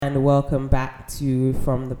And welcome back to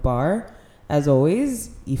From the Bar. As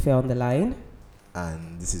always, Ife on the line.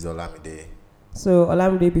 And this is Olamide. So,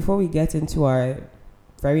 Olamide, before we get into our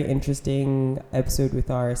very interesting episode with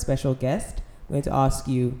our special guest, I'm going to ask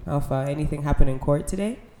you, how far anything happened in court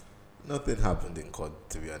today? Nothing happened in court,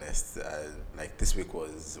 to be honest. Like this week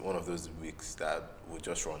was one of those weeks that would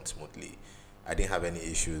just run smoothly. I didn't have any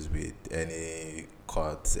issues with any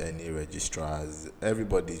courts, any registrars.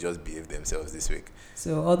 Everybody just behaved themselves this week.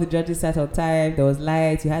 So, all the judges sat on time, there was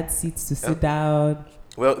lights, you had seats to sit down.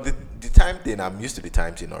 Well, the time thing, I'm used to the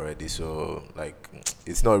time thing already, so like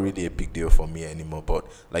it's not really a big deal for me anymore. But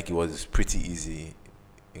like it was pretty easy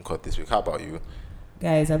in court this week. How about you?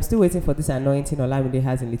 Guys, I'm still waiting for this anointing Olamide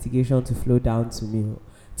has in litigation to flow down to me.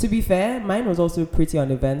 To be fair, mine was also pretty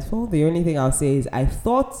uneventful. The only thing I'll say is I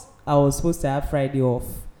thought I was supposed to have Friday off.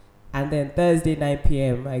 And then Thursday, 9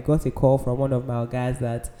 p.m., I got a call from one of my guys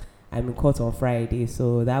that I'm in court on Friday.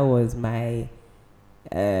 So that was my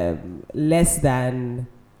less than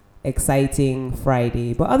exciting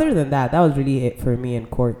Friday. But other than that, that was really it for me in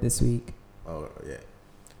court this week. Oh, yeah.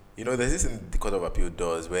 You know, there's this in the Court of Appeal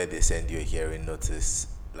does where they send you a hearing notice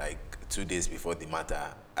like 2 days before the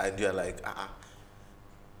matter. And you're like,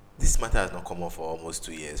 this matter has not come up for almost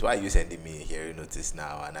 2 years. Why are you sending me a hearing notice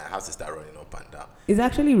now? And I have to start running up and down. It's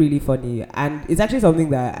actually really funny. And it's actually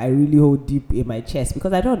something that I really hold deep in my chest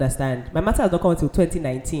because I don't understand. My matter has not come until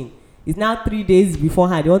 2019. It's now 3 days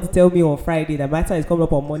beforehand. You want to tell me on Friday that matter is coming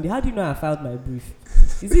up on Monday. How do you know I filed my brief?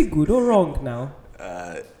 Is it good or wrong now?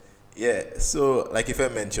 Yeah, so like if I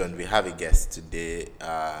mentioned, we have a guest today.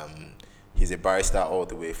 He's a barrister all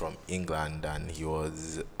the way from England, and he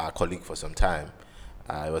was our colleague for some time.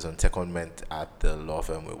 He was on secondment at the law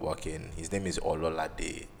firm we work in. His name is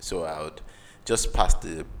Ololade. So I would just pass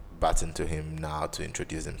the baton to him now to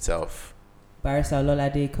introduce himself. Barrister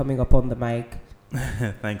Ololade coming up on the mic.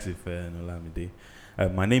 Thanks, Ife and Olamide.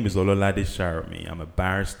 My name is Ololade Sharami. I'm a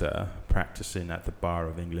barrister practicing at the Bar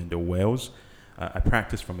of England and Wales. I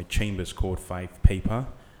practice from a Chambers Code 5 paper,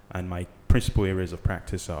 and my principal areas of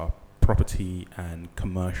practice are property and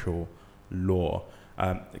commercial law.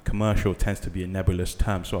 Commercial tends to be a nebulous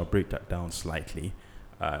term, so I'll break that down slightly.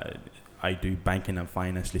 I do banking and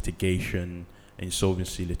finance litigation,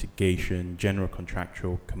 insolvency litigation, general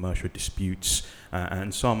contractual commercial disputes,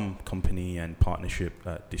 and some company and partnership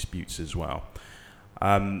disputes as well.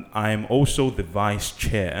 I'm also the vice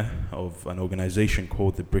chair of an organization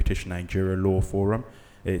called the British Nigeria Law Forum.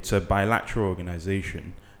 It's a bilateral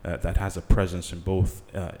organization that has a presence in both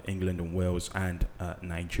England and Wales and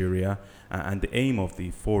Nigeria. And the aim of the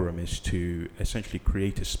forum is to essentially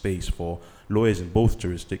create a space for lawyers in both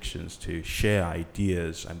jurisdictions to share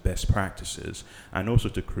ideas and best practices, and also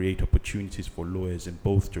to create opportunities for lawyers in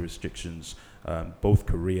both jurisdictions, both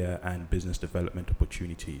career and business development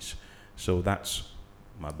opportunities. So that's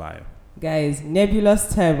my bio. Guys,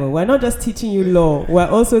 nebulous term. We're not just teaching you law, we're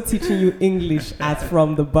also teaching you English at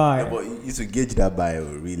From the Bar. Yeah, but you should gauge that bio,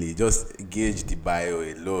 really. Just gauge the bio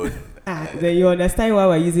alone. Then you understand why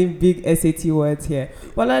we're using big SAT words here.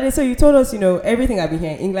 Well, so you told us, everything I've been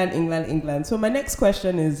hearing, England. So my next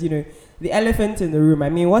question is, the elephant in the room. I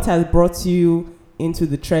mean, what has brought you into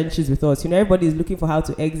the trenches with us? Everybody is looking for how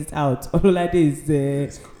to exit out. Ololade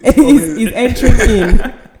is entering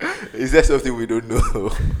in. Is there something we don't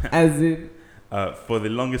know? As in, for the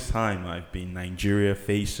longest time, I've been Nigeria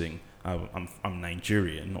facing. I'm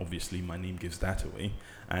Nigerian, obviously. My name gives that away,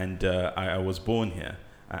 and I was born here,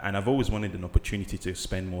 and I've always wanted an opportunity to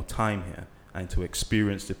spend more time here and to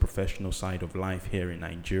experience the professional side of life here in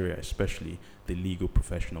Nigeria, especially the legal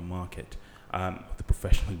professional market, the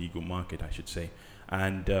professional legal market, I should say.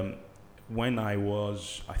 And when I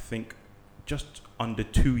was, I think, just under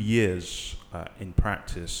 2 years in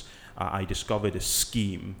practice, I discovered a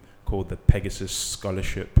scheme called the Pegasus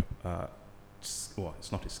Scholarship. Well,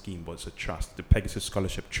 it's not a scheme, but it's a trust, the Pegasus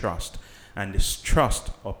Scholarship Trust. And this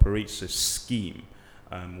trust operates a scheme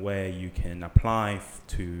where you can apply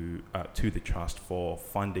to the trust for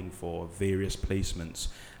funding for various placements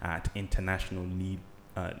at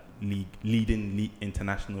leading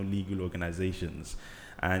international legal organizations.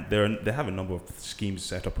 And they have a number of schemes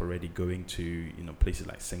set up already, going to places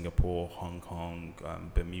like Singapore, Hong Kong,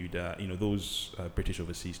 Bermuda, those British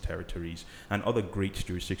overseas territories, and other great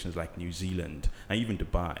jurisdictions like New Zealand and even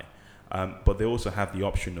Dubai. But they also have the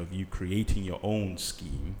option of you creating your own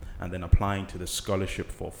scheme and then applying to the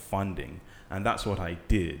scholarship for funding. And that's what I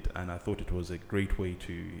did, and I thought it was a great way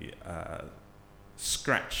to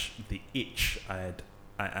scratch the itch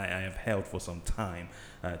I have held for some time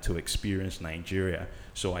to experience Nigeria.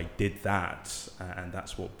 So I did that, and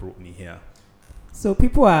that's what brought me here. So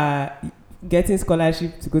people are getting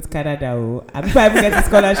scholarship to go to Canada, and before I even get a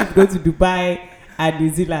scholarship to go to Dubai and New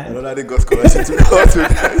Zealand. Ololade got scholarship to go to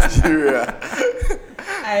Nigeria.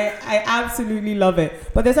 I absolutely love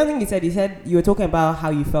it. But there's something you said. You said you were talking about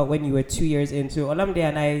how you felt when you were 2 years into. Olamide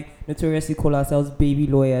and I notoriously call ourselves baby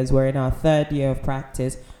lawyers. We're in our 3rd year of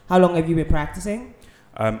practice. How long have you been practicing?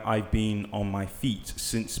 I've been on my feet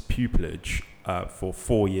since pupillage for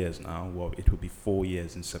 4 years now. Well, it will be 4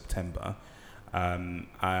 years in September.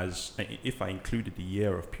 As if I included the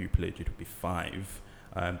year of pupillage, it would be 5.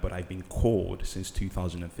 But I've been called since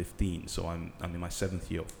 2015, so I'm in my 7th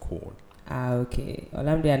year of call. Okay.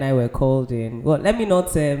 Olamide and I were called in. Well, let me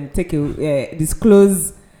not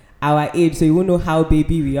disclose our age, so you won't know how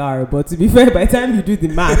baby we are. But to be fair, by the time you do the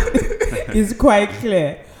math, it's quite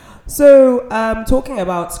clear. So, talking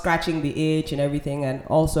about scratching the age and everything, and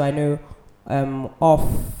also I know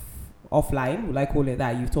offline, will I call it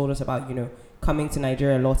that? You've told us about coming to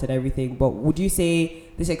Nigeria a lot and everything. But would you say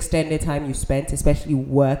this extended time you spent, especially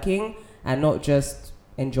working and not just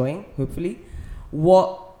enjoying, hopefully,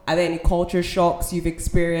 are there any culture shocks you've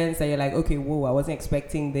experienced that you're like, okay, whoa, I wasn't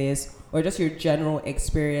expecting this, or just your general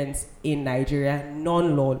experience in Nigeria,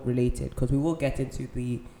 non-law related? Because we will get into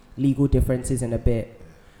the legal differences in a bit.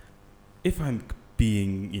 If I'm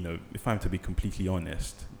to be completely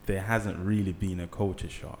honest, there hasn't really been a culture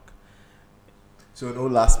shock. So no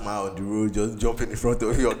last mile on the road, just jumping in front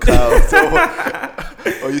of your car.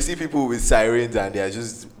 Or you see people with sirens and they're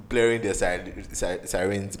just blaring their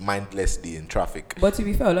sirens mindlessly in traffic. But to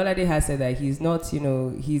be fair, Ololade has said that he's not,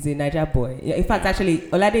 he's a Niger boy. In fact, actually,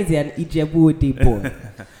 Ololade is an Ijebu-Ode boy.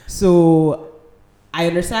 So I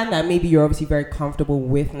understand that maybe you're obviously very comfortable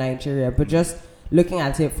with Nigeria, but just looking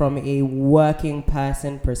at it from a working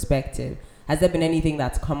person perspective, has there been anything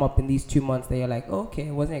that's come up in these 2 months that you're like, okay,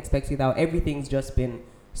 I wasn't expecting that? Everything's just been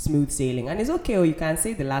smooth sailing. And it's okay, or you can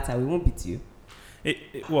say the latter, we won't beat you.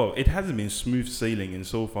 It hasn't been smooth sailing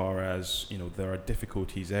insofar as, there are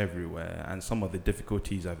difficulties everywhere. And some of the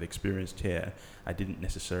difficulties I've experienced here, I didn't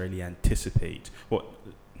necessarily anticipate. Well,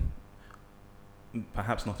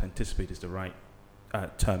 perhaps not anticipate is the right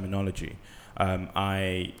terminology.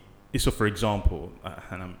 So, for example,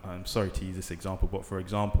 and I'm sorry to use this example, but for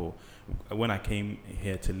example, when I came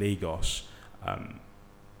here to Lagos,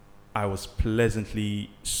 I was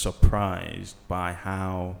pleasantly surprised by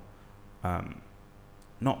how,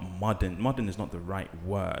 not modern is not the right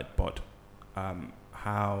word, but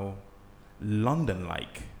how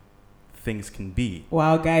London-like things can be.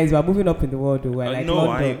 Wow, guys, we're moving up in the world, though.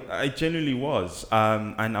 I genuinely was.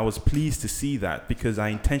 And I was pleased to see that because I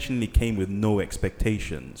intentionally came with no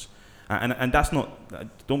expectations. And that's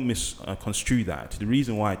not, don't misconstrue that. The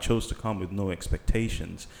reason why I chose to come with no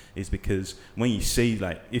expectations is because when you say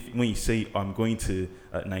I'm going to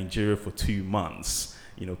Nigeria for 2 months,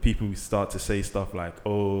 people start to say stuff like,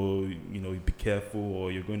 oh, be careful,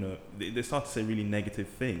 or you're going to, they start to say really negative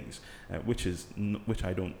things, which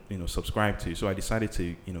I don't, subscribe to. So I decided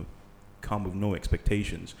to, come with no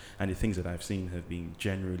expectations, and the things that I've seen have been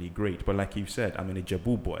generally great. But like you said, I'm an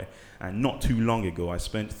Ijebu boy, and not too long ago I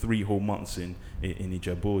spent 3 whole months in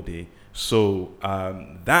Ijebu-Ode. So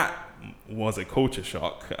that was a culture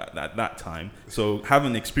shock at that time. So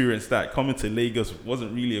having experienced that, coming to Lagos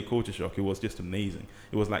wasn't really a culture shock. It was just amazing.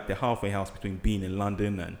 It was like the halfway house between being in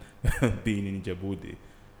London and being in Ijebu-Ode.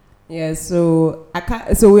 Yeah, so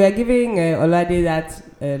we are giving Ololade that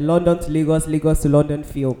London to Lagos, Lagos to London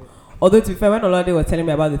feel. Although, to be fair, when Ololade was telling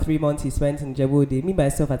me about the 3 months he spent in Ijebu-Ode, me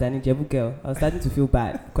myself as an Ijebu girl, I was starting to feel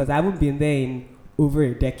bad because I haven't been there in over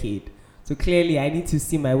a decade. So clearly, I need to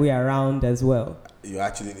see my way around as well. You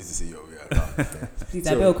actually need to see your way around. Please,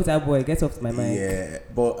 Abeokuta boy, get off my mind. Yeah,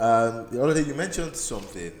 but Ololade, you mentioned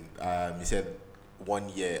something. You said 1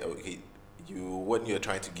 year. Okay, when you're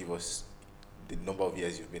trying to give us the number of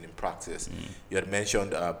years you've been in practice, you had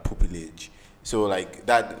mentioned pupillage. So like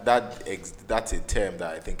that's a term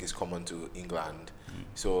that I think is common to England.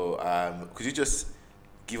 So could you just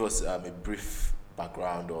give us a brief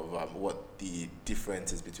background of what the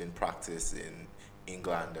difference is between practice in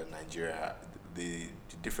England and Nigeria, the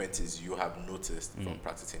differences you have noticed from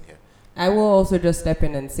practicing here? I will also just step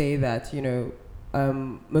in and say that,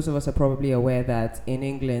 most of us are probably aware that in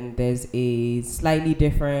England there's a slightly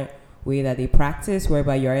different way that they practice,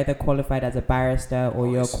 whereby you're either qualified as a barrister or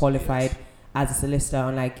you're qualified as a solicitor,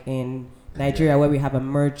 unlike in Nigeria where we have a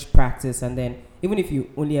merged practice, and then even if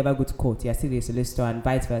you only ever go to court, you're still a solicitor, and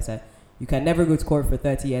vice versa. You can never go to court for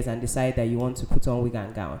 30 years and decide that you want to put on wig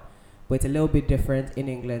and gown. But it's a little bit different in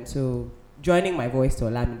England. So joining my voice to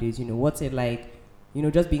Olamide is, what's it like,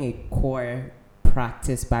 just being a core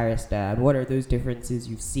practice barrister, and what are those differences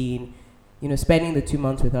you've seen spending the 2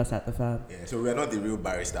 months with us at the firm. Yeah, so we are not the real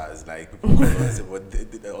barristers, like people call us, but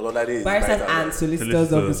Ololade is Barristers and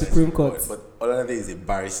solicitors of the Supreme Court. But Ololade is a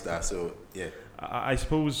barrister, so yeah. I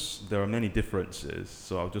suppose there are many differences,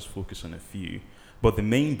 so I'll just focus on a few. But the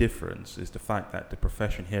main difference is the fact that the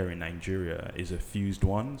profession here in Nigeria is a fused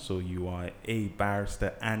one. So you are a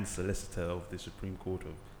barrister and solicitor of the Supreme Court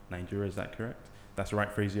of Nigeria. Is that correct? That's the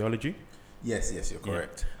right phraseology? Yes, you're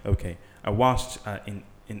correct. Yeah. Okay. Whilst in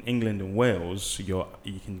England and Wales, you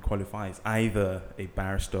can qualify as either a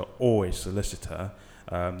barrister or a solicitor.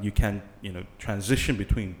 You can, transition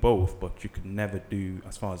between both, but you can never do,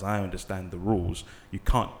 as far as I understand the rules, you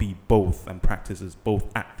can't be both and practice as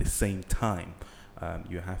both at the same time.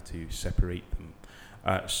 You have to separate them.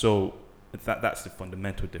 So that's the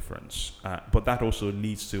fundamental difference. But that also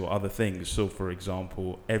leads to other things. So, for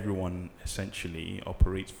example, everyone essentially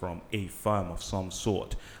operates from a firm of some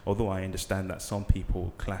sort. Although I understand that some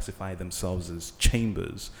people classify themselves as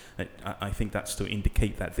chambers, I think that's to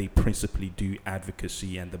indicate that they principally do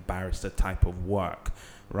advocacy and the barrister type of work,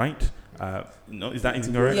 right? No, is that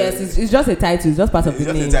incorrect? Yes, it's just a title. It's just part of the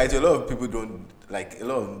name. It's just a title. A lot of people don't, like, a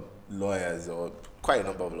lot of lawyers, or quite a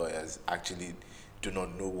number of lawyers, actually do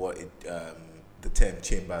not know what the term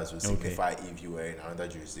chambers would signify if you were in another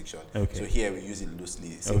jurisdiction. Okay. So here we use it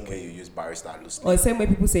loosely, same way you use barrister loosely. Or the same way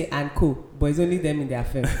people say and co, but it's only them in their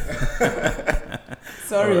firm.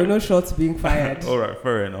 Sorry, right. No shots being fired. All right,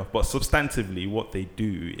 fair enough. But substantively, what they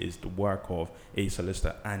do is the work of a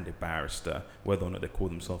solicitor and a barrister, whether or not they call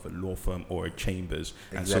themselves a law firm or a chambers.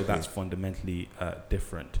 Exactly. And so that's fundamentally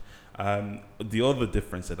different. The other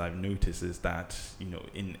difference that I've noticed is that,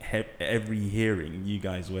 in every hearing, you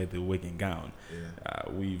guys wear the wig and gown.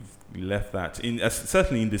 Yeah. We left that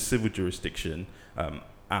certainly in the civil jurisdiction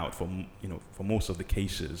out for most of the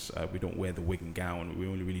cases. We don't wear the wig and gown. We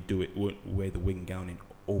only really wear the wig and gown in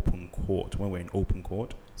open court, when we're in open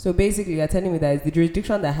court. So basically, you're telling me that it's the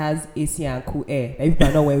jurisdiction that has AC and cool air that people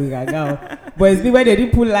are not wearing wig and gown. But it's me where they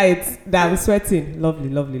didn't put lights that I'm sweating. Lovely,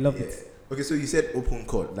 love it. Okay, so you said open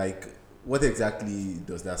court. Like, what exactly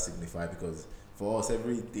does that signify? Because for us,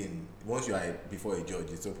 everything, once you are before a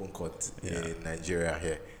judge, it's open court in Nigeria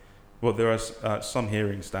here. Well, there are some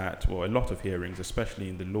hearings a lot of hearings, especially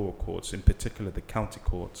in the lower courts, in particular the county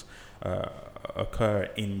courts, occur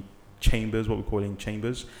in chambers, what we call in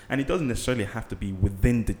chambers. And it doesn't necessarily have to be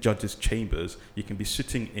within the judge's chambers. You can be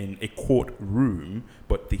sitting in a courtroom,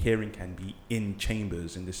 but the hearing can be in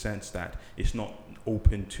chambers, in the sense that it's not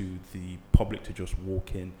open to the public to just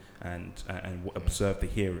walk in and observe the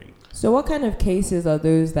hearing. So what kind of cases are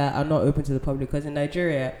those that are not open to the public? Because in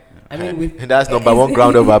Nigeria, and that's number one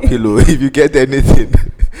ground of appeal. If you get anything,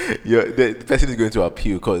 the person is going to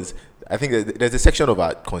appeal, because I think there's a section of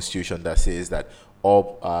our constitution that says that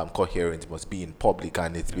all court hearings must be in public,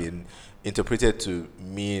 and it's been interpreted to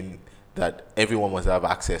mean that everyone must have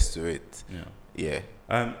access to it.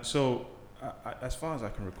 So as far as I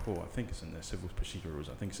can recall, I think it's in the civil procedure rules.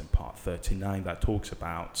 I think it's in part 39 that talks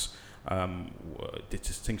about the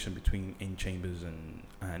distinction between in chambers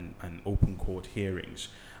and open court hearings.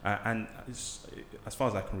 And as far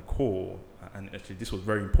as I can recall, and actually this was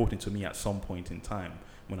very important to me at some point in time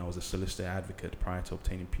when I was a solicitor advocate prior to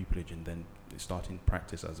obtaining pupillage and then starting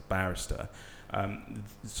practice as a barrister.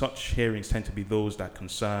 Such hearings tend to be those that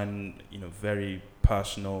concern, very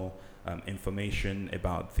personal information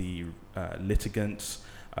about the litigants.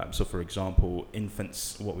 So, for example,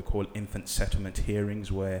 what we call infant settlement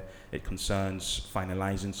hearings, where it concerns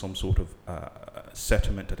finalizing some sort of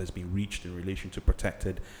settlement that has been reached in relation to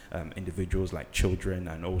protected individuals like children,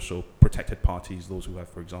 and also protected parties, those who have,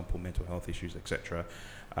 for example, mental health issues, etc.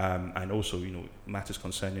 And also, matters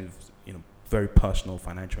concerning, very personal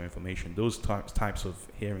financial information. Those types of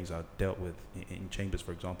hearings are dealt with in chambers.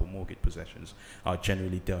 For example, mortgage possessions are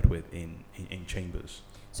generally dealt with in chambers.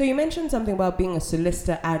 So you mentioned something about being a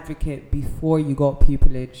solicitor advocate before you got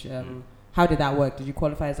pupillage. How did that work? Did you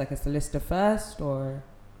qualify as like a solicitor first, or?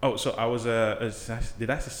 Oh, so I was did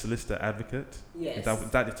I say solicitor advocate? Yes.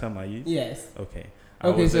 Is that the term I used? Yes. Okay.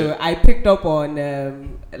 I picked up on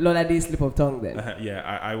Ololade's slip of tongue then.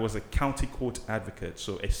 I was a county court advocate,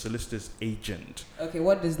 so a solicitor's agent. Okay,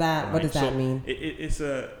 what does that right. What does that mean?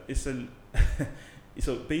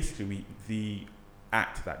 So basically the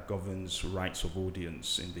act that governs rights of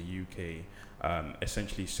audience in the UK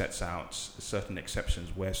essentially sets out certain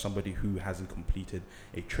exceptions where somebody who hasn't completed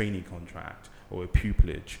a training contract or a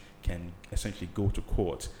pupillage can essentially go to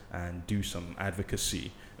court and do some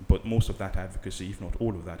advocacy. But most of that advocacy, if not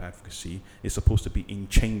all of that advocacy, is supposed to be in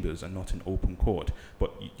chambers and not in open court.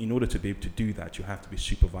 But in order to be able to do that, you have to be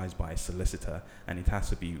supervised by a solicitor, and it has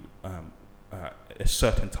to be a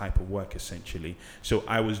certain type of work, essentially. So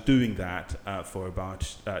I was doing that for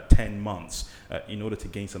about 10 months in order to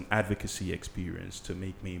gain some advocacy experience to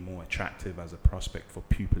make me more attractive as a prospect for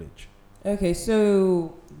pupillage. Okay,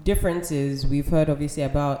 so differences. We've heard obviously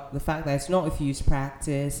about the fact that it's not a fused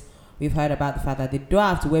practice. We've heard about the fact that they don't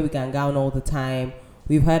have to wear wig and gown all the time.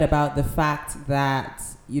 We've heard about the fact that,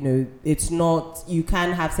 it's not, you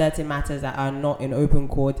can have certain matters that are not in open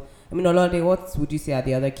court. I mean, Ololade, what would you say are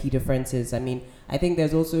the other key differences? I mean, I think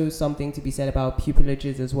there's also something to be said about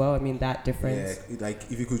pupillages as well. I mean, that difference. Yeah, like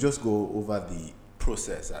if you could just go over the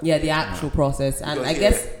process. The actual process. And because, I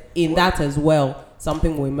guess in that as well,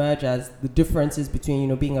 something will emerge as the differences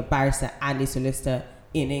between, being a barrister and a solicitor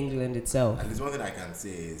in England itself. And there's one thing I can say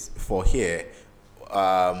is, for here,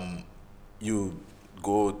 you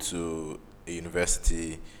go to a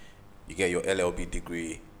university, you get your LLB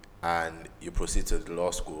degree, and you proceed to the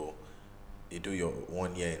law school. You do your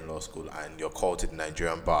 1 year in law school, and you're called to the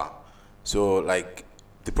Nigerian bar. So, like,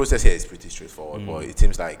 the process here is pretty straightforward, but it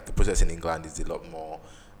seems like the process in England is a lot more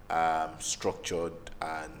structured,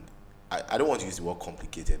 and I don't want to use the word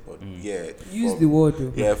complicated, but use the word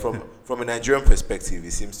though. Yeah, from a Nigerian perspective,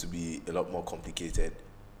 it seems to be a lot more complicated.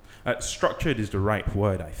 Structured is the right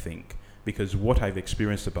word, I think, because what I've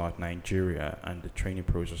experienced about Nigeria and the training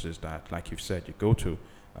process is that, like you've said, you go to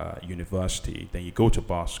university, then you go to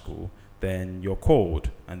bar school, then you're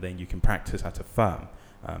called, and then you can practice at a firm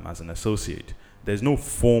as an associate. There's no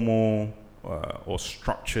formal or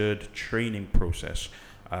structured training process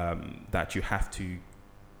that you have to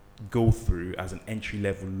go through as an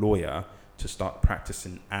entry-level lawyer to start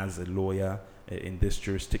practicing as a lawyer in this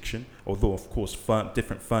jurisdiction. Although, of course,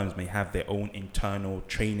 different firms may have their own internal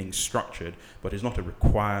training structured, but it's not a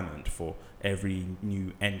requirement for every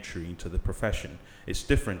new entry into the profession. It's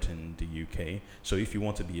different in the UK. So if you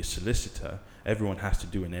want to be a solicitor, everyone has to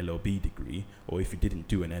do an LLB degree, or if you didn't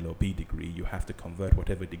do an LLB degree, you have to convert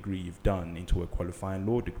whatever degree you've done into a qualifying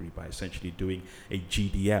law degree by essentially doing a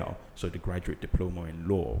GDL, so the Graduate Diploma in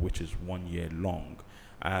Law, which is 1 year long.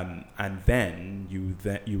 And then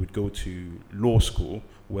you would go to law school,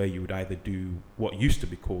 where you would either do what used to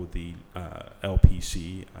be called the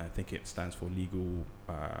LPC. I think it stands for Legal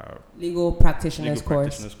Practitioners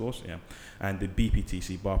Course, yeah, and the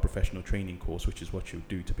BPTC, Bar Professional Training Course, which is what you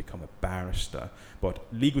do to become a barrister. But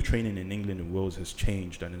legal training in England and Wales has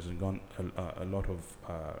changed and has gone a lot of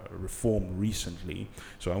reform recently.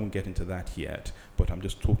 So I won't get into that yet. But I'm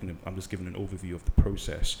just giving an overview of the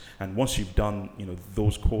process. And once you've done,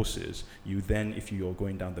 those courses, you then, if you're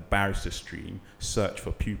going down the barrister stream, search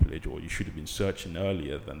for pupillage, or you should have been searching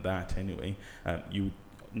earlier than that anyway. You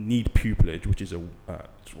need pupillage, which is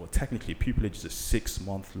technically pupillage is a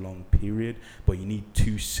 6-month long period, but you need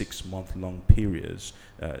 2 6-month long periods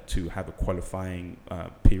to have a qualifying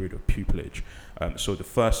period of pupillage. So the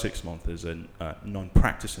first 6 months is a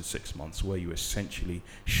non-practicing 6 months, where you essentially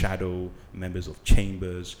shadow members of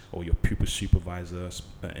chambers or your pupil supervisors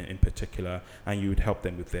in particular, and you would help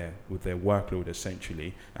them with their workload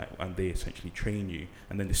essentially, and they essentially train you.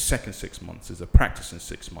 And then the second 6 months is a practicing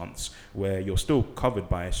 6 months, where you're still covered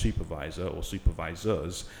by a supervisor or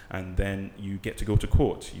supervisors, and then you get to go to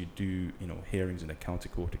court. You do hearings in the county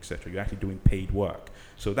court, etc. You're actually doing paid work.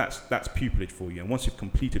 So that's pupillage for you. And once you've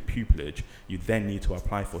completed pupillage, you then need to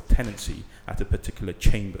apply for tenancy at a particular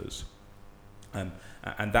chambers. And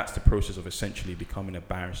that's the process of essentially becoming a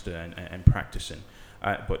barrister and practicing.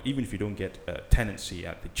 But even if you don't get tenancy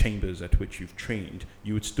at the chambers at which you've trained,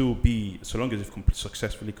 you would still be, so long as you've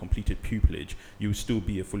successfully completed pupillage, you would still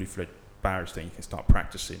be a fully fledged barrister, and you can start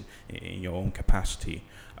practicing in your own capacity.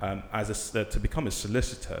 To become a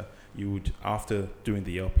solicitor, you would, after doing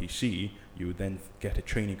the LPC, you would then get a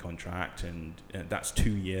training contract, and that's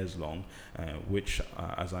 2 years long, which,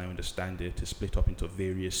 as I understand it, is split up into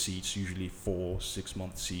various seats, usually 4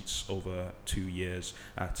 6-month seats over 2 years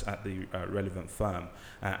at the relevant firm.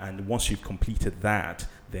 And once you've completed that,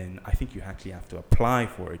 then I think you actually have to apply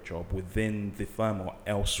for a job within the firm or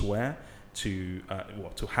elsewhere to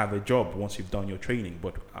have a job once you've done your training.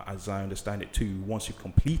 But as I understand it too, once you've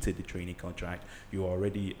completed the training contract, you're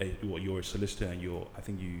already you're a solicitor, and I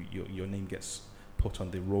think your name gets put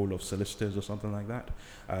on the roll of solicitors or something like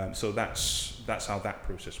that. So that's how that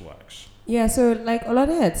process works. Yeah, so like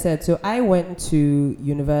Ololade had said, so I went to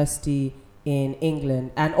university in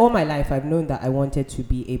England, and all my life I've known that I wanted to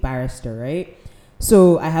be a barrister, right?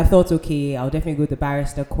 So I have thought, okay, I'll definitely go to the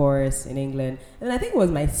barrister course in England. And I think it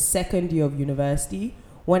was my second year of university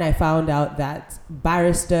when I found out that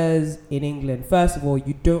barristers in England, first of all,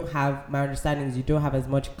 my understanding is you don't have as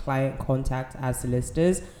much client contact as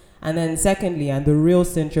solicitors. And then secondly, and the real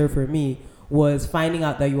clincher for me, was finding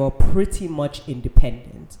out that you are pretty much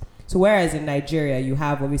independent. So whereas in Nigeria, you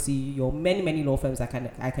have obviously your many law firms I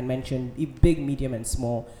can mention, big, medium, and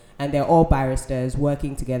small, and they're all barristers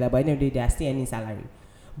working together, but at the end of the day, they're still earning salary.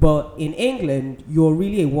 But in England, you're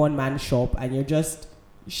really a one-man shop, and you're just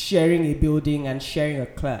sharing a building and sharing a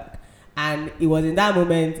clerk. And it was in that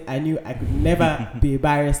moment I knew I could never be a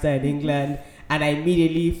barrister in England, and I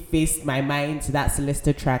immediately faced my mind to that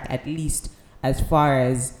solicitor track, at least as far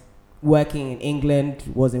as working in England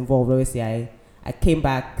was involved. Obviously, I came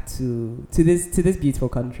back to this beautiful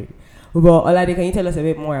country. But Olade, can you tell us a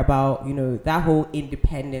bit more about, that whole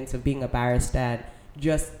independence of being a barrister and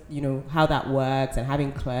just, how that works and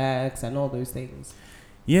having clerks and all those things?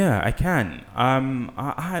 Yeah, I can.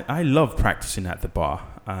 I love practicing at the bar,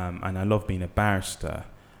 and I love being a barrister.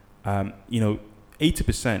 80%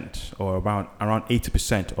 or around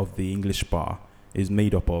 80% of the English bar is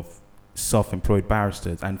made up of self-employed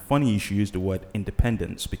barristers. And funny you should use the word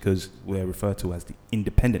independence, because we're referred to as the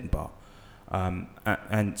independent bar.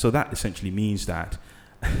 And so that essentially means that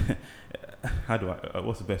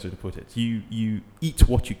what's the best way to put it? You eat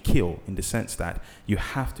what you kill, in the sense that you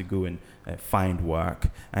have to go and find work,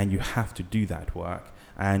 and you have to do that work,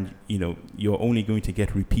 and you're only going to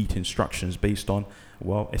get repeat instructions based on,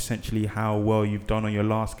 well, essentially how well you've done on your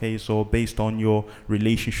last case, or based on your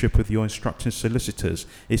relationship with your instructing solicitors.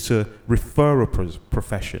 It's a referral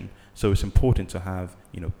profession. So it's important to have,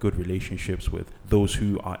 good relationships with those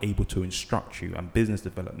who are able to instruct you, and business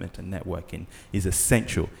development and networking is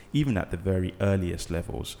essential, even at the very earliest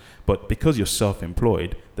levels. But because you're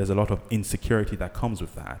self-employed, there's a lot of insecurity that comes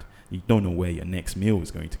with that. You don't know where your next meal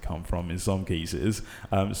is going to come from in some cases.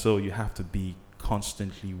 So you have to be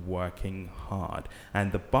constantly working hard,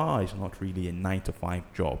 and the bar is not really a 9-to-5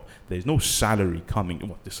 job. There's no salary coming.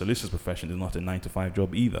 Well, the solicitor's profession is not a 9-to-5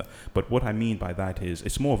 job either, but what I mean by that is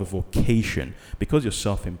it's more of a vocation. Because you're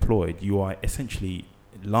self-employed, you are essentially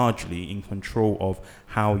largely in control of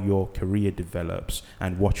how your career develops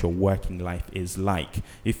and what your working life is like.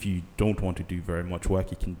 If you don't want to do very much work,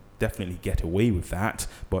 you can definitely get away with that,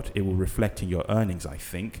 but it will reflect in your earnings, I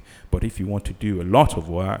think. But if you want to do a lot of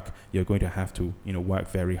work, you're going to have to, work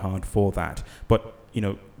very hard for that. But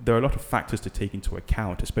there are a lot of factors to take into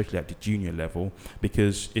account, especially at the junior level,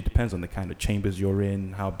 because it depends on the kind of chambers you're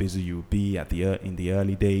in, how busy you'll be in the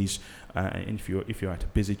early days. And if you're at a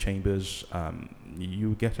busy chambers,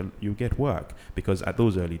 you get work, because in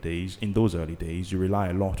those early days, you rely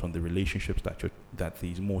a lot on the relationships that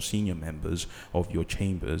these more senior members of your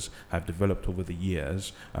chambers have developed over the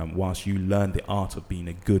years, whilst you learn the art of being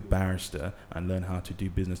a good barrister and learn how to do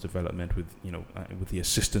business development with the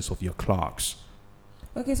assistance of your clerks.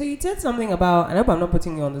 Okay, so you said something about, I hope I'm not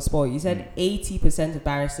putting you on the spot, you said 80% of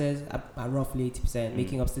barristers, roughly 80%,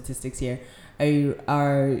 making up statistics here,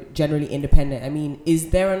 are generally independent. I mean, is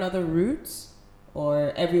there another route,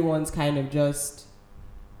 or everyone's kind of just,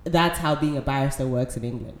 that's how being a barrister works in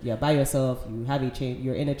England? You're by yourself, you have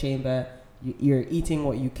you're in a chamber, you're eating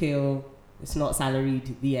what you kill, it's not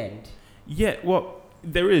salaried, the end. Yeah, well,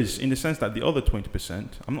 there is, in the sense that the other 20%,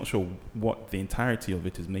 I'm not sure what the entirety of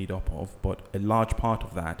it is made up of, but a large part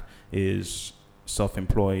of that is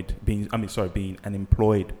self-employed, being an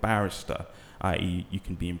employed barrister, i.e. you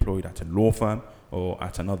can be employed at a law firm or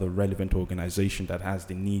at another relevant organization that has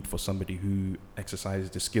the need for somebody who exercises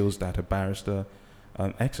the skills that a barrister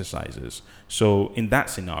exercises. So in that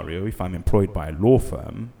scenario, if I'm employed by a law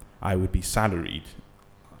firm, I would be salaried.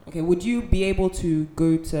 Okay, would you be able to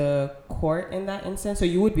go to court in that instance? So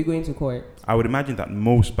you would be going to court? I would imagine that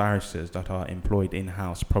most barristers that are employed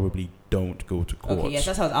in-house probably don't go to court. Okay, yes,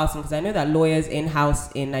 that's what I was asking, because I know that lawyers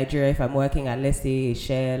in-house in Nigeria, if I'm working at, let's say, a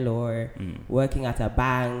Shell or working at a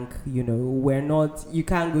bank, you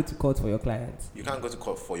can't go to court for your clients. You can't go to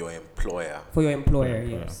court for your employer. For your employer,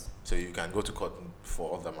 yes. So you can go to court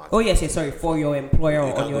for other matters. Oh, yes, sorry, for your employer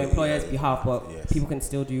or on your employer's behalf, but people can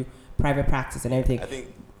still do private practice and everything. I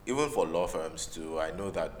think even for law firms too, I know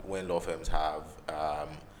that when law firms have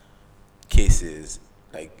cases,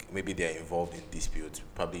 like maybe they're involved in disputes,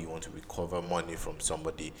 probably you want to recover money from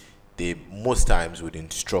somebody, they most times would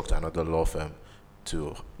instruct another law firm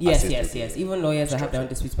to yes. Even lawyers that have their own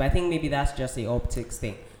disputes, but I think maybe that's just the optics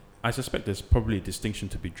thing. I suspect there's probably a distinction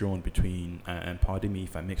to be drawn between, and pardon me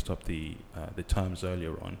if I mixed up the terms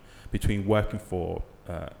earlier on, between working for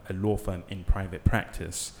a law firm in private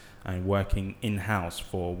practice and working in-house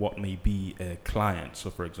for what may be a client.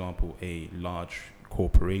 So, for example, a large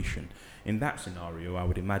corporation. In that scenario, I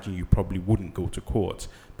would imagine you probably wouldn't go to court.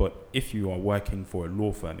 But if you are working for a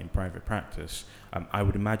law firm in private practice, I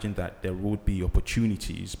would imagine that there would be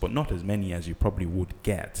opportunities, but not as many as you probably would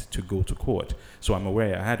get to go to court. So I'm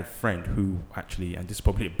aware, I had a friend who actually, and this is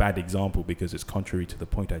probably a bad example because it's contrary to the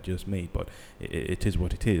point I just made, but it is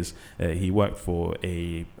what it is. He worked for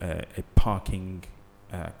a parking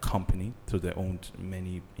company, so they owned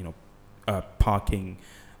many, parking.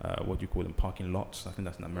 What do you call them? Parking lots. I think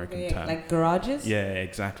that's an American term. Like garages? Yeah,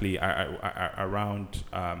 exactly. Around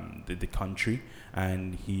the country,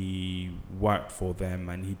 and he worked for them,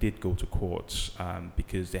 and he did go to courts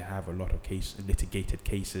because they have a lot of litigated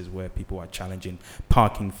cases where people are challenging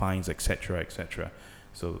parking fines, etc., etc.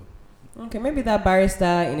 So. Okay, maybe that barrister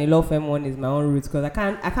in a law firm one is my own route because I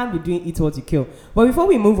can't be doing eat what you kill. But before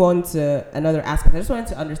we move on to another aspect, I just wanted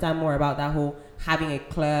to understand more about that whole having a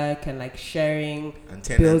clerk and like sharing and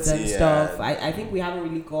bills and stuff. I think we haven't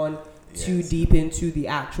really gone too deep into the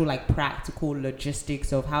actual like practical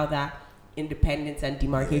logistics of how that independence and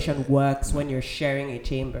demarcation works when you're sharing a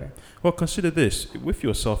chamber. Well, consider this: if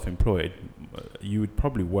you're self-employed, you would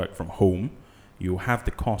probably work from home. You have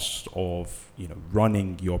the costs of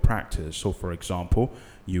running your practice. So, for example,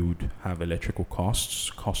 you would have electrical costs,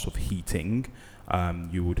 cost of heating.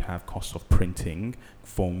 You would have costs of printing,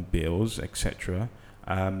 phone bills, etc.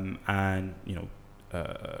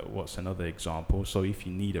 What's another example? So, if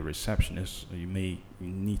you need a receptionist, you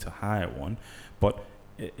need to hire one. But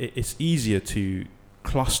it's easier to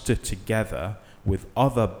cluster together with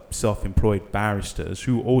other self-employed barristers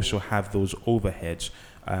who also have those overheads.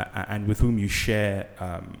 And with whom you share,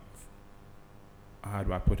 how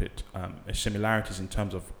do I put it, similarities in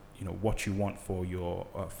terms of what you want for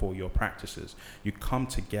your practices. You come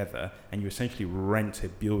together and you essentially rent a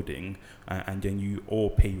building, and then you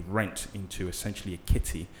all pay rent into essentially a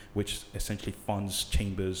kitty, which essentially funds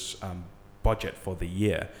chambers' budget for the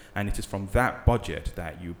year, and it is from that budget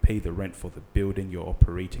that you pay the rent for the building you're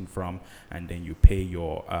operating from, and then you pay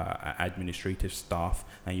your administrative staff,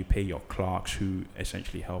 and you pay your clerks who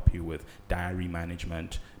essentially help you with diary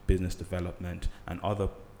management, business development, and other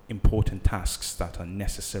important tasks that are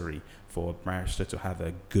necessary for a barrister to have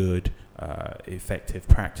a good, effective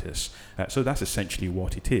practice. So that's essentially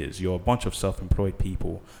what it is. You're a bunch of self-employed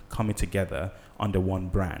people coming together under one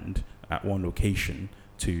brand at one location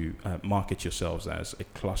to market yourselves as a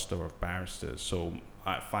cluster of barristers. So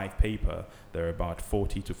at 5 Paper, there are about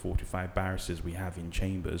 40 to 45 barristers we have in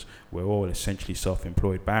chambers. We're all essentially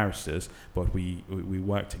self-employed barristers, but we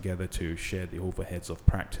work together to share the overheads of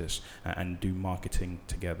practice and do marketing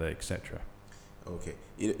together, etc. Okay.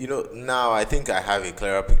 Now I think I have a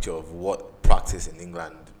clearer picture of what practice in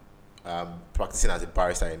England, practicing as a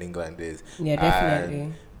barrister in England is. Yeah,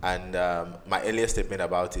 definitely. And my earlier statement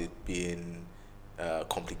about it being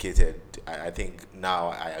complicated, I think now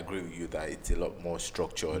I agree with you that it's a lot more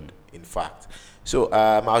structured, in fact. So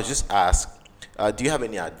I'll just ask, do you have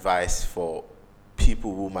any advice for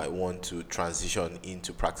people who might want to transition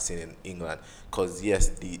into practicing in England? Because yes,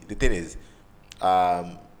 the thing is,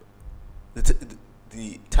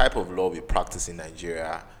 the type of law we practice in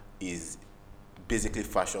Nigeria is basically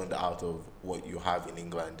fashioned out of what you have in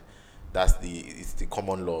England. It's the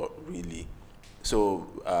common law, really. So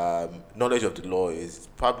knowledge of the law is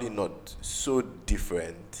probably not so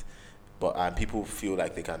different, but people feel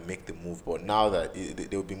like they can make the move. But now that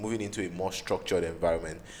they'll be moving into a more structured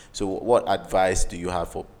environment. So what advice do you have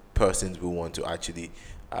for persons who want to actually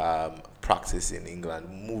practice in England,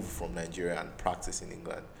 move from Nigeria and practice in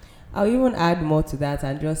England? I'll even add more to that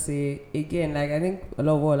and just say, again, like I think a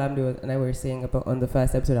lot of what Olamide and I were saying about on the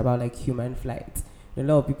first episode about like human flight. A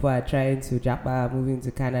lot of people are trying to Japan, moving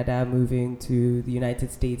to Canada, moving to the United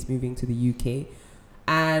States, moving to the UK.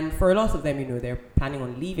 And for a lot of them, they're planning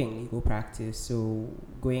on leaving legal practice, so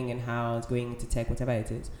going in-house, going into tech, whatever it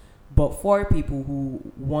is. But for people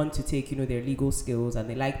who want to take, their legal skills and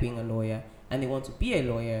they like being a lawyer and they want to be a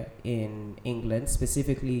lawyer in England,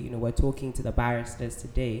 specifically, we're talking to the barristers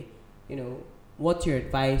today, what's your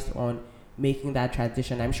advice on making that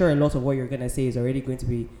transition? I'm sure a lot of what you're going to say is already going to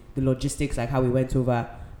be the logistics, like how we went over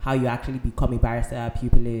how you actually become a barrister,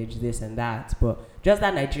 pupillage, this and that. But just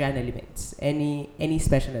that Nigerian element, any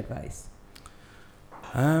special advice?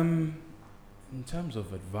 In terms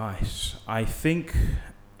of advice, I think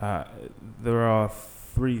there are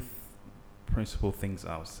 3 principal things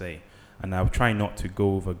I'll say, and I'll try not to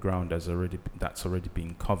go over ground that's already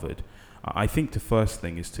been covered. I think the first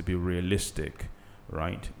thing is to be realistic.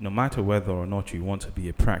 Right? No matter whether or not you want to be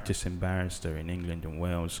a practicing barrister in England and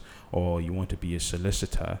Wales, or you want to be a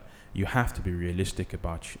solicitor, you have to be realistic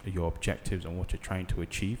about your objectives and what you're trying to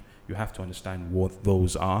achieve. you have to understand what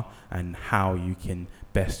those are and how you can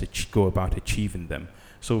best go about achieving them.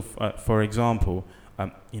 So, for example,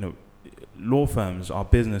 law firms are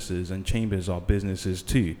businesses and chambers are businesses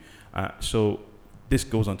too. So this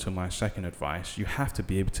goes on to my second advice. You have to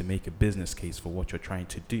be able to make a business case for what you're trying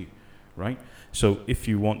to do, right? So if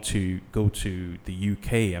you want to go to the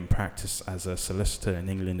UK and practice as a solicitor in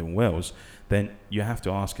England and Wales, then you have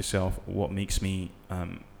to ask yourself, what makes me,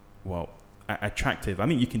 attractive? I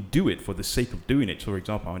mean, you can do it for the sake of doing it. So, for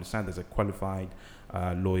example, I understand there's a qualified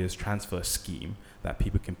lawyers transfer scheme that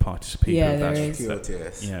people can participate Yeah, with. there That's,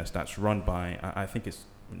 is. yes, that's run by, I think it's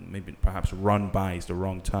maybe perhaps run by is the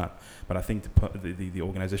wrong term, but I think the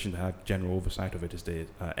organization that had general oversight of it is the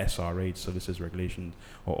SRA, Solicitors Regulation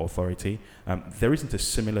or Authority. There isn't a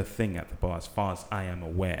similar thing at the bar as far as I am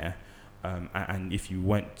aware. And if you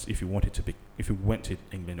went to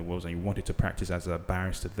England and Wales and you wanted to practice as a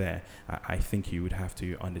barrister there, I think you would have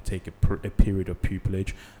to undertake a period of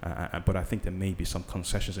pupillage. But I think there may be some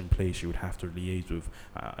concessions in place. You would have to liaise with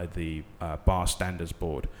the Bar Standards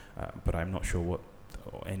Board, but I'm not sure what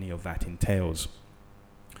any of that entails.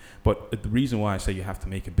 But the reason why I say you have to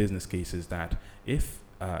make a business case is that if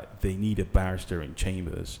they need a barrister in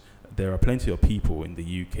chambers, there are plenty of people in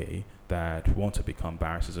the UK that want to become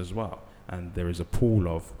barristers as well. And there is a pool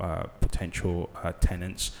of potential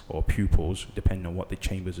tenants or pupils, depending on what the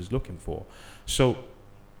chambers is looking for. So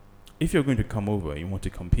if you're going to come over and you want to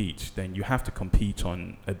compete, then you have to compete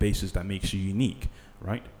on a basis that makes you unique,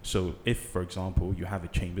 right? So if, for example, you have a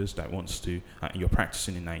chambers that wants to, you're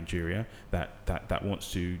practicing in Nigeria, that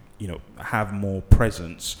wants to, have more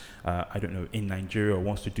presence, in Nigeria, or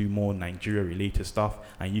wants to do more Nigeria-related stuff,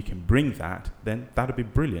 and you can bring that, then that'll be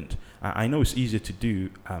brilliant. I know it's easier to do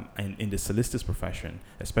in the solicitor's profession,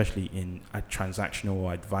 especially in transactional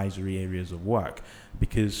or advisory areas of work,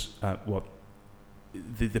 because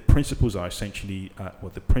the principles are essentially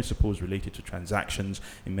the principles related to transactions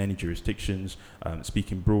in many jurisdictions,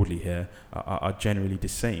 speaking broadly here, are generally the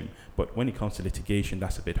same. But when it comes to litigation,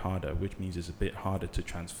 that's a bit harder, which means it's a bit harder to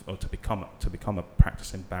transfer or to become a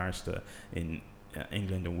practicing barrister in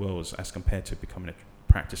England and Wales as compared to becoming a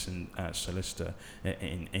practicing solicitor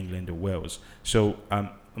in England or Wales. So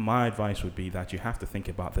my advice would be that you have to think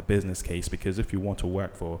about the business case, because if you want to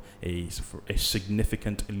work for a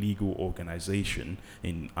significant legal organization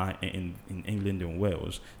in England and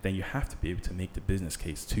Wales, then you have to be able to make the business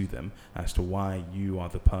case to them as to why you are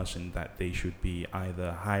the person that they should be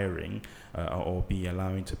either hiring or be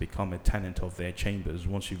allowing to become a tenant of their chambers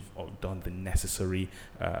once you've done the necessary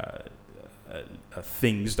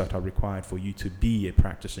things that are required for you to be a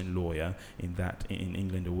practicing lawyer in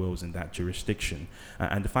England or Wales in that jurisdiction.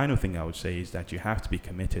 And the final thing I would say is that you have to be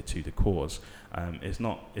committed to the cause. It's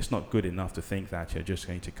not good enough to think that you're just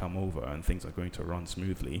going to come over and things are going to run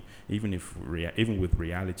smoothly. Even with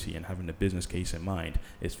reality and having a business case in mind,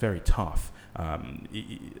 it's very tough.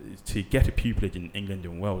 To get a pupillage in England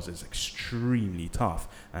and Wales is extremely tough,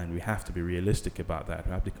 and we have to be realistic about that.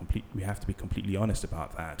 We have to be completely honest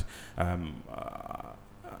about that.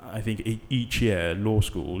 I think each year law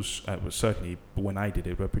schools, was certainly when I did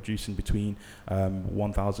it, were producing between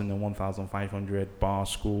 1,000 and 1,500 bar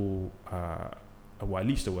school, well, at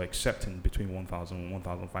least they were accepting between 1,000 and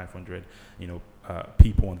 1,500,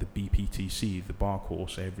 people on the BPTC, the bar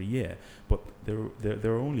course, every year. But there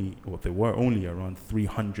were only around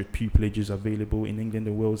 300 pupillages available in England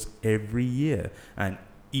and Wales every year, and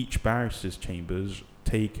each barrister's chambers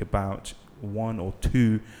take about one or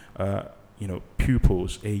two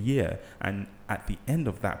pupils a year, and at the end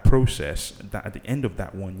of that process, at the end of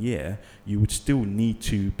that 1 year, you would still need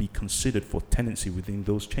to be considered for tenancy within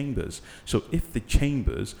those chambers. So if the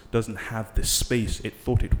chambers doesn't have the space it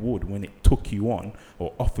thought it would when it took you on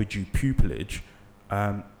or offered you pupillage,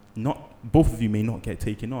 both of you may not get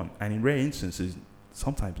taken on, and in rare instances,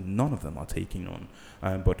 sometimes none of them are taken on.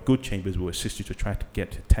 But good chambers will assist you to try to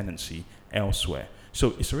get a tenancy elsewhere.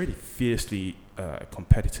 So it's already fiercely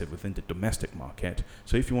competitive within the domestic market.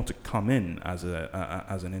 So if you want to come in as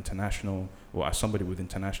an international or as somebody with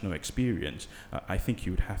international experience, I think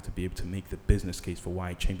you would have to be able to make the business case for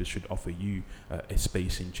why chambers should offer you a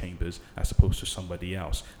space in chambers as opposed to somebody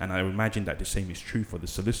else. And I imagine that the same is true for the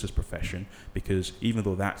solicitor's profession, because even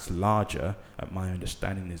though that's larger, my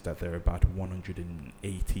understanding is that there are about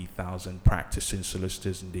 180,000 practicing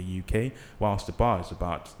solicitors in the UK, whilst the bar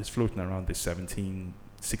is floating around the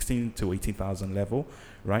 16 to 18,000 level,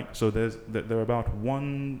 right? So there are about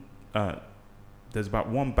one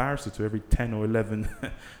barrister to every 10 or 11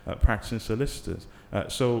 practicing solicitors.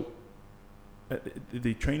 So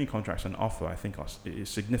the training contracts on offer, I think, is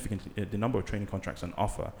significantly the number of training contracts on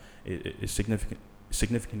offer is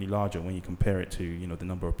significantly larger when you compare it to the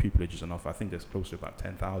number of pupilages on offer. I think there's close to about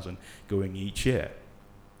 10,000 going each year.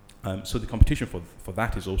 So the competition for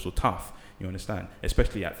that is also tough. You understand,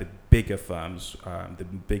 especially at the bigger firms, the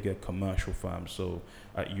bigger commercial firms. So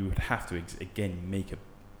you would have to again make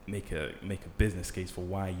a business case for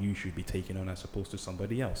why you should be taken on as opposed to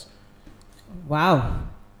somebody else. Wow.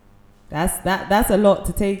 That's a lot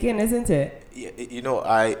to take in, isn't it? Yeah,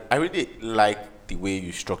 I really like the way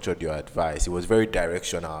you structured your advice. It was very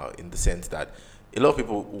directional in the sense that a lot of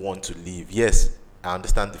people want to leave. Yes, I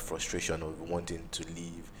understand the frustration of wanting to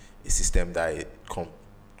leave a system that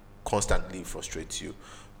constantly frustrates you.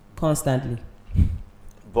 Constantly.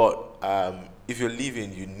 But if you're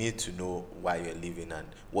leaving, you need to know why you're leaving and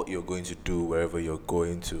what you're going to do wherever you're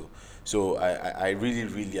going to. So I really,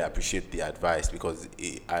 really appreciate the advice because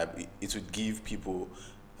it would give people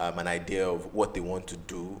an idea of what they want to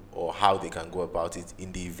do or how they can go about it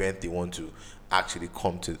in the event they want to actually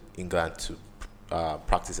come to England to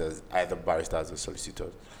practice as either barristers or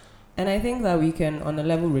solicitors. And I think that we can, on a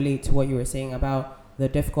level, relate to what you were saying about the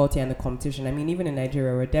difficulty and the competition. I mean, even in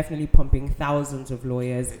Nigeria, we're definitely pumping thousands of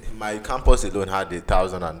lawyers. My campus alone had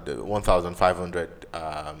 1,500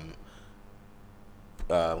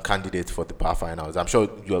 candidates for the bar finals. I'm sure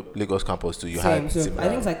your Lagos campus too. You Same. had So similar. I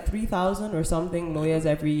think it's like 3,000 or something lawyers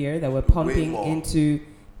every year that were pumping into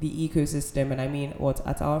the ecosystem. And I mean,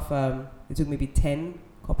 at our firm, it took maybe 10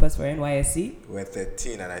 coppers for NYSC. We're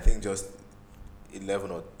 13, and I think just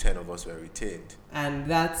 11 or 10 of us were retained. And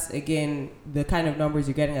that's, again, the kind of numbers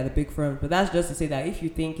you're getting at the big firms. But that's just to say that if you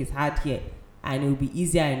think it's hard here and it will be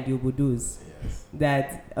easier in the Obodus, Yes.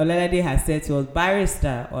 that Ololade has said to us,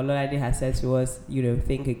 Barrister Ololade has said to us,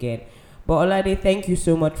 think again. But Ololade, thank you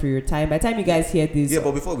so much for your time. By the time you guys hear this... Yeah,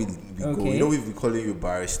 but before we go, we've been calling you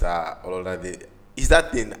Barrister Ololade. Is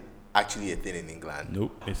that thing actually a thing in England?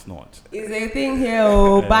 Nope, it's not. It's a thing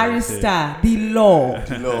here, barrister, the law.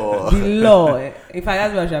 The law. The law. In fact,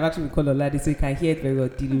 that's what I should have actually called Ololade, so you can hear it very well,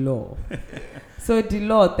 the law. So, the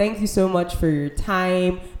law, thank you so much for your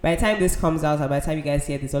time. By the time this comes out, and by the time you guys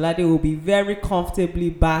hear this, Ololade will be very comfortably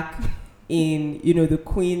back in, the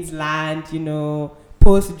Queen's land,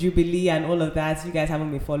 post-Jubilee and all of that. You guys haven't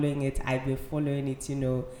been following it. I've been following it,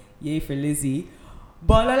 yay for Lizzie.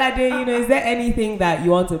 But Ololade, is there anything that you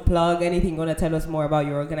want to plug? Anything you want to tell us more about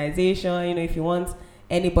your organization? If you want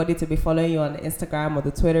anybody to be following you on Instagram or the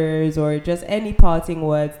Twitters or just any parting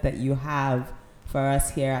words that you have for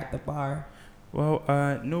us here at the bar. Well,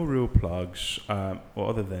 no real plugs,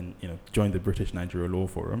 other than, join the British Nigeria Law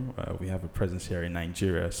Forum. We have a presence here in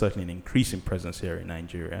Nigeria, certainly an increasing presence here in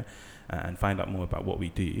Nigeria, and find out more about what we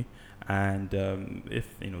do. And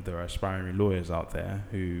if, there are aspiring lawyers out there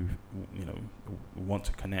who, want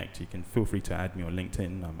to connect, you can feel free to add me on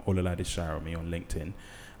LinkedIn. I'm Ololade Sharomi on LinkedIn.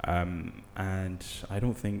 And I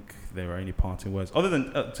don't think there are any parting words other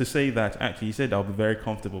than to say that actually you said I'll be very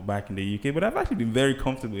comfortable back in the UK, but I've actually been very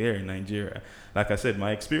comfortable here in Nigeria. Like I said, my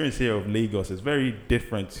experience here of Lagos is very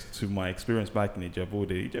different to my experience back in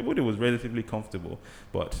Ijebu-Ode. Ijebu-Ode was relatively comfortable,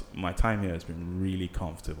 but my time here has been really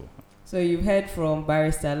comfortable. So you've heard from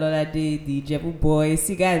Barrister Ololade, the Ijebu boy.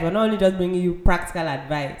 See guys, we're not only just bringing you practical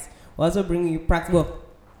advice, we're also bringing you practical...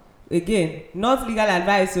 Again, not legal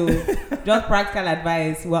advice, so just practical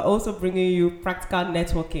advice. We're also bringing you practical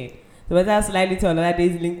networking. So better slide into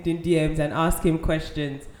Ololade's LinkedIn DMs and ask him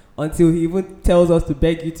questions until he even tells us to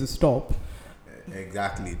beg you to stop.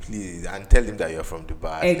 Exactly, please, and tell him that you're from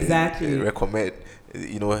Dubai. Exactly. Recommend,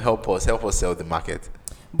 help us sell the market.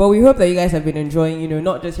 But we hope that you guys have been enjoying,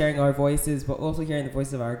 not just hearing our voices, but also hearing the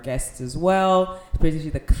voices of our guests as well,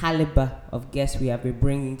 especially the caliber of guests we have been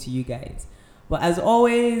bringing to you guys. But as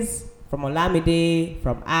always, from Olamide,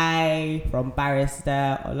 from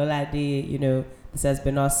Barrister, Ololade, this has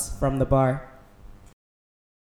been us from the bar.